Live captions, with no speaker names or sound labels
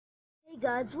Hey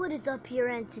guys, what is up here?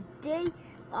 And today,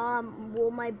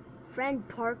 well, my friend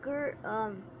Parker,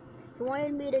 he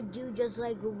wanted me to do just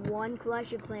like one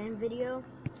Clash of Clans video,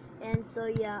 and so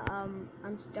yeah, I'm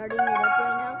starting it up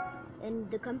right now,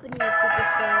 and the company is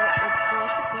Supercell. It's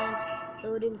Clash of Clans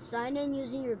loading. Sign in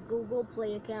using your Google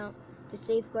Play account to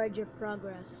safeguard your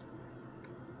progress.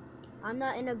 I'm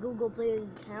not in a Google Play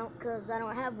account because I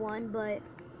don't have one, but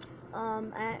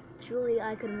actually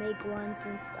I could make one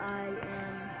since I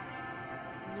am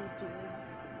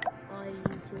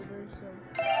YouTuber, so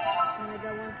and I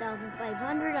got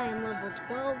 1,500. I am level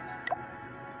 12,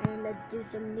 and let's do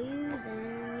some news.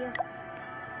 And yeah,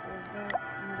 there's that,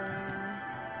 and then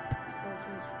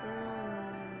Dolphins from,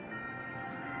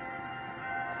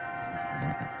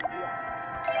 yeah,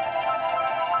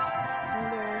 and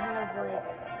then I have like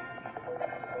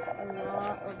a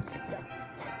lot of stuff,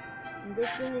 and this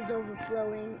thing is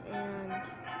overflowing, and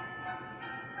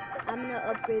I'm gonna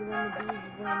upgrade one of these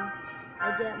when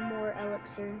I get more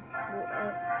elixir, and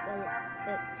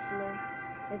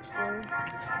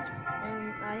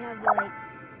I have like,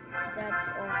 that's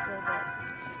all filled up.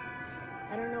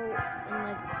 I don't know, and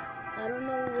like, I don't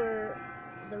know where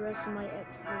the rest of my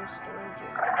elixir storage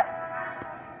is.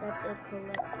 That's a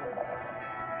collector.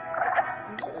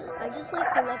 I just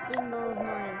like collecting all of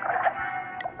my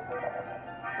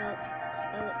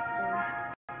elixir,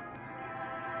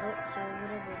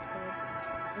 whatever it's called.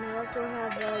 And I also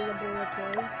have a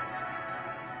laboratory.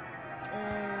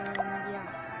 And yeah,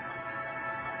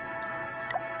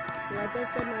 like I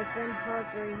said, my friend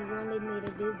Parker, he wanted me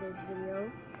to do this video,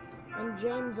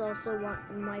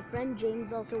 and my friend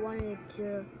James also wanted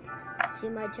to see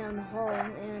my town hall,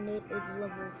 and it is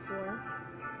level 4.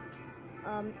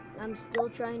 I'm still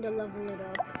trying to level it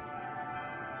up,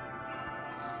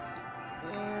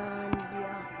 and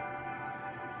yeah,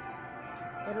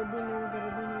 that'll be new.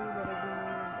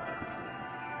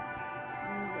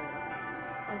 And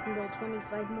I can build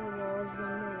 25 more walls, 1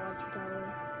 more watchtower.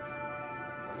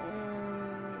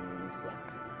 And yeah.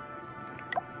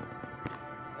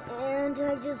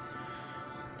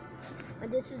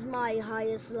 And this is my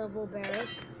highest level barrack.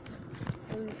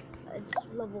 And it's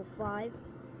level 5.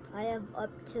 I have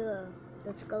up to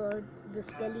the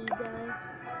skelly guys.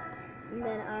 And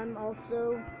then I'm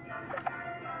also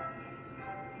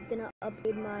gonna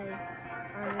upgrade my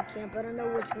army camp. I don't know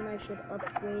which one I should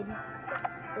upgrade.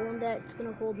 The one that's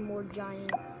gonna hold more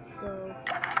giants. So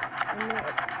I'm gonna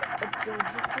upgrade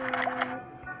this one.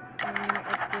 I'm gonna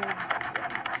upgrade,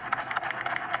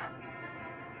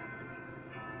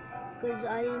 because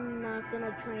I'm not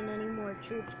gonna train any more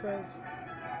troops because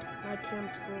my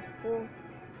camps were full.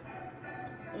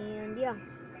 And yeah.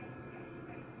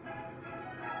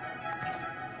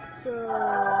 So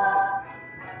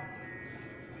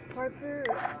Parker,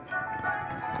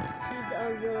 he's a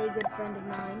really good friend of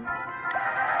mine.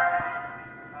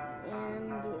 And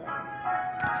yeah,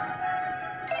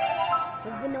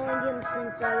 I've been knowing him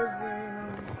since I was in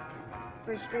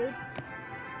 1st grade.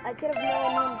 I could have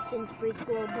known him since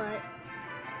preschool, but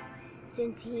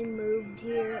since he moved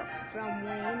here from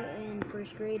Wayne in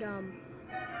 1st grade,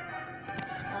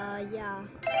 yeah,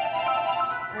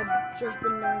 I've just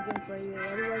been knowing him for a year.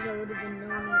 Otherwise, I would have been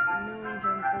knowing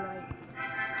him for like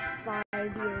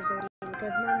 5 years already. Like,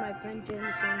 I've known my friend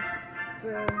Jameson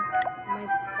for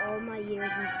all my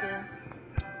years in school.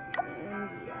 And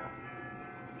yeah.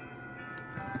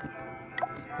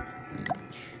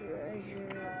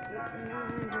 Treasure.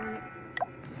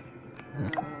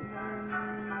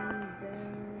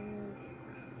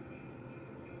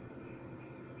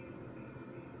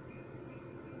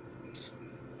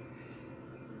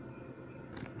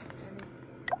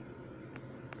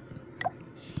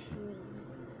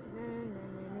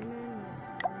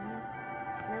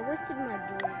 I wasted my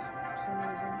jewels for some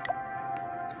reason.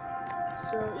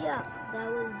 So yeah, that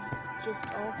was just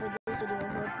all for this video. I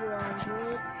hope you all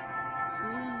enjoyed. See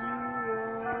you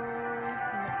all next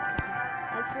time.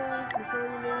 Actually, before we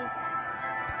leave,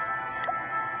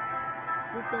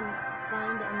 you can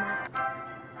find a map.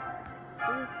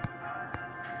 See?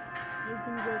 You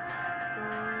can just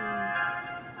find...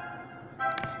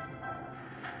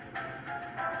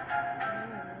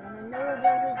 I know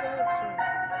about his elixir.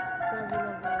 It's probably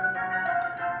level 11.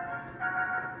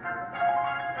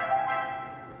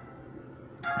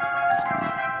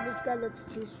 This guy looks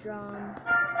too strong.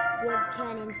 He has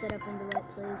cannon set up in the right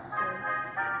place, so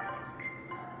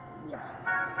yeah.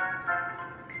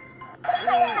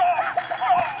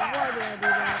 Why did I do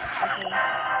that? Okay.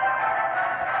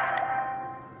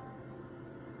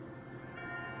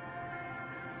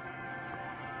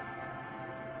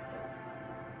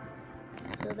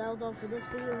 So that was all for this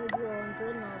video. Hope you all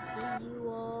enjoyed, and I'll see you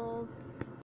all